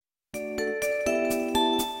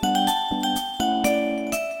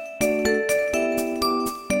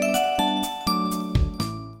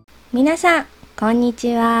皆さん、こんに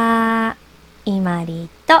ちは。いまり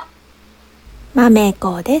と。まめ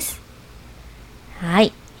こです。は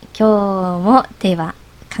い。今日もテーマ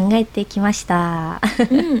考えてきました。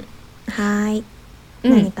うん。はーい。う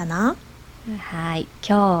ん。何かな？はい。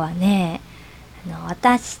今日はね、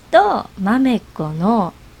私とまめこ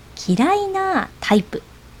の嫌いなタイプ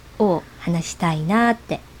を話したいなっ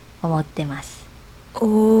て思ってます。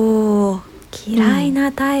おー、嫌いうん。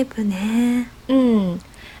なタイプね。うん。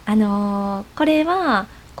これは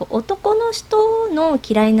男の人の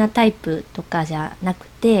嫌いなタイプとかじゃなく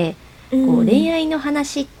て、うん。恋愛の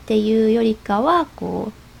話っていうよりかは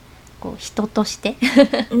人として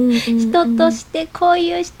うんうん人うん。としてこう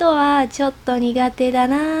いう人はちょっと苦手だ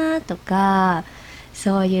なとか、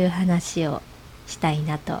そういう話をしたい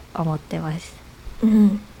なと思ってます。うん。う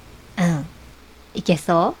ん。いけ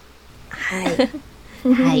そう？は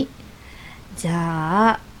い。はい。じゃ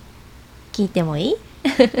あ聞いてもいい？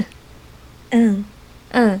うん。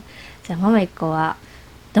うん。じゃあママイコは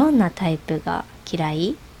どんなタイプが嫌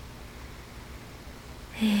い？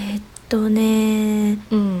えーっね、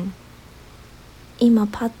うん。今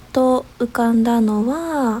パッと浮かんだの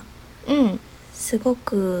は、うん。すご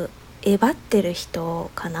くえばってる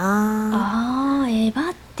人かな。あー、えば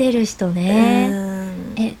ってる人うね。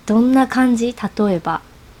ーん。どんな感じ？例えば。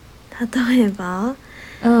例えば、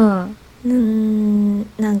うん。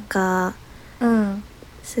なんか、うん。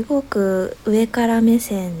すごく上から目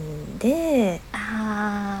線で、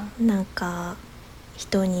あなんか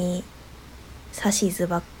人に指図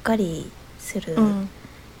ばっかりすー。うるん。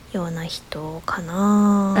ような人か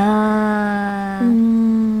な。うーあ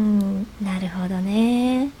ん、ー。なるほど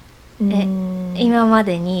ね。うーえ、ん、今ま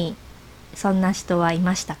でにそんな人はい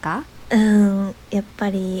ましたか？やっぱ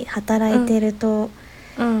り働うん。いてると、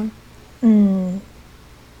うん。うん、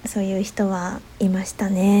そういう人はいました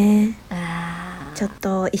ね。ちょっあ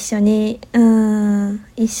と一緒に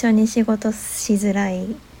仕事しづら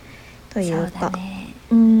いとー。そうだいうか、ね。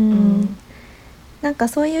うーん、うん。なんか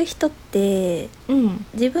そういう人ってうん。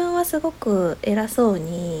自分はすごく偉そう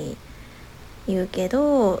に言うけ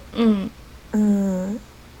ど、うん。うん、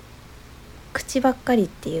口ばっかりっ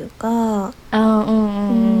ていうか、あー、うんううん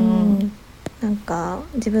うんん、なんか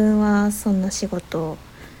自分はそんな仕事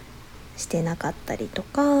してなかったりと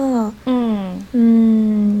か、うん。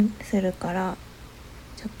するから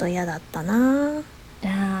ちょっと嫌だったな。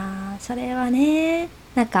あー、それはね、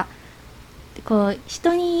なんか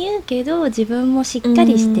人に言うけど自分もしっうか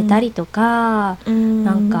りしてたん、りとか、う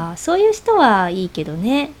なんん、かそういう人はいいけど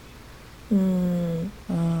ね。うん、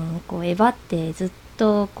うん、えばってずっ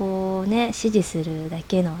と指示するだ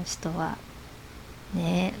けの人は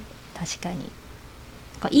ね、確かに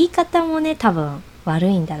言い方もね、多分悪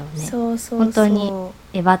いんだろうね。そうそう本当にそ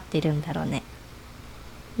えばってるんだろうね。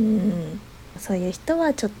う、そういう人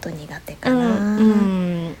はちょっと苦手かうんうな。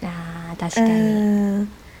ん。あー、う確かに。ん。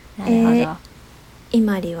なるほど。い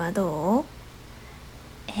まりはど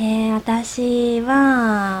私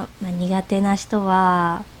は、苦手な人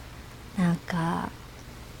はなんか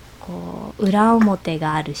裏表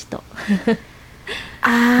がある人。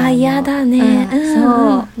ああ、嫌だね。うそ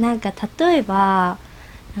んうん。う、なんか例えば、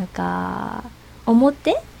なんか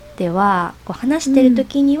表では話してるうん。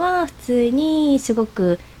時には普通にすご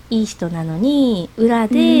くいい人なのに、裏う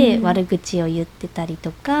でん。悪口を言ってたり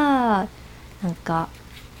とか、なんか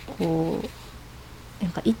こ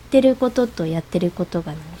言ってることとやってること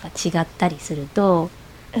がなんか違ったりすると、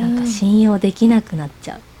なんかうん。信用できなくなっち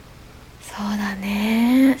ゃう。そうだ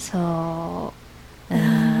ね。そう。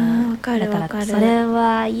わかるわだからかる。それ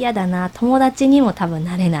は嫌だな。友達にも多分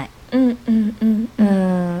なれない。うんうんうんうう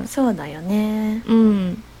ん。ん。そうだよね。う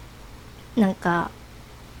ん。なんか、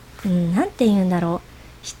なんて言うんだろ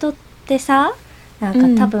う。人ってさ、なん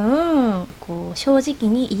か多うん。分正直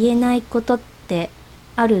に言えないことって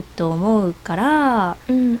あると思うから、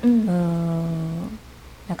うんううーん。ん、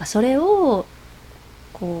なんかそれを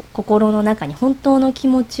心の中に、本当の気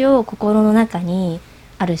持ちを心の中に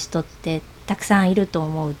ある人ってたくさんいると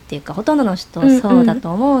思うっていうか、ほとんどの人うんうそうだん。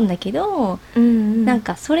と思うんだけど、うんうん。なん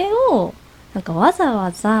かそれをなんかわざ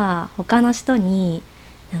わざ他の人に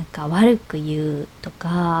なんか悪く言うと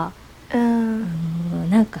か、うん。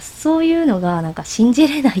なんかそういうのがなんか信じ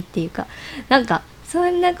れないっていうか、なんかそ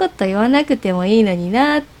んなこと言わなくてもいいのに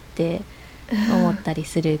なって思ったり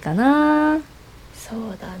するかな。そ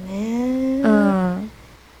うだうね。ん。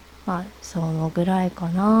そのぐらいか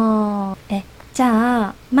な。じゃ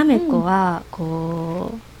あまめこうん。は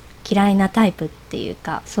嫌いなタイプっていう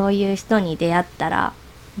か、そういう人に出会ったら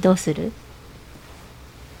どうする？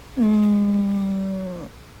うーん。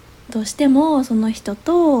どうしてもその人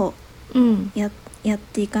とうん。やっ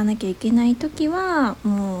ていかなきゃいけない時は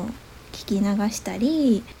もう聞き流した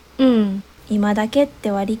り、うん今だけっ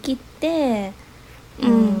て割り切って、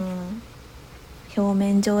表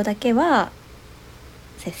面上だけは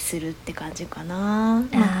接するって感じかな。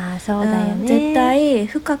ああそうだよね、絶対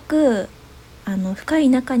深い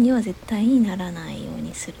仲には絶対にならないよう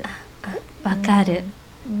にする。わかる、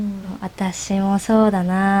私もそうだ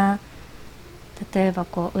な。例えば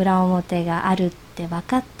こう裏表があるって分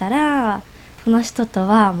かったらその人と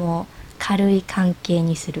はもう軽い関係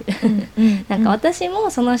にするなんか私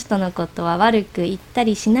もその人のことは悪く言った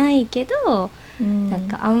りしないけど、なん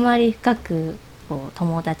かあんまり深くこう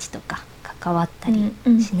友達とか関わったり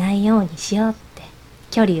しないようにしようって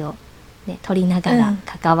距離を、ね、取りながら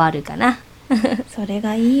関わるかな、それ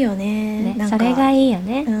がいいよね。ね、それがいいよ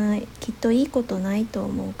ね、きっといいことないと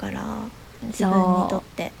思うから自分にとっ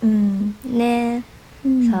て。ね、そ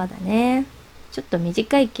うだね。ちょっと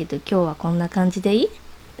短いけど今日はこんな感じでいい？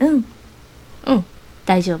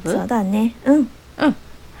大丈夫？そうだね。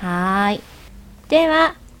はーい。で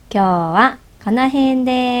は今日はこの辺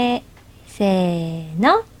でせー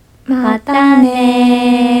の、また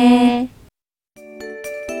ね。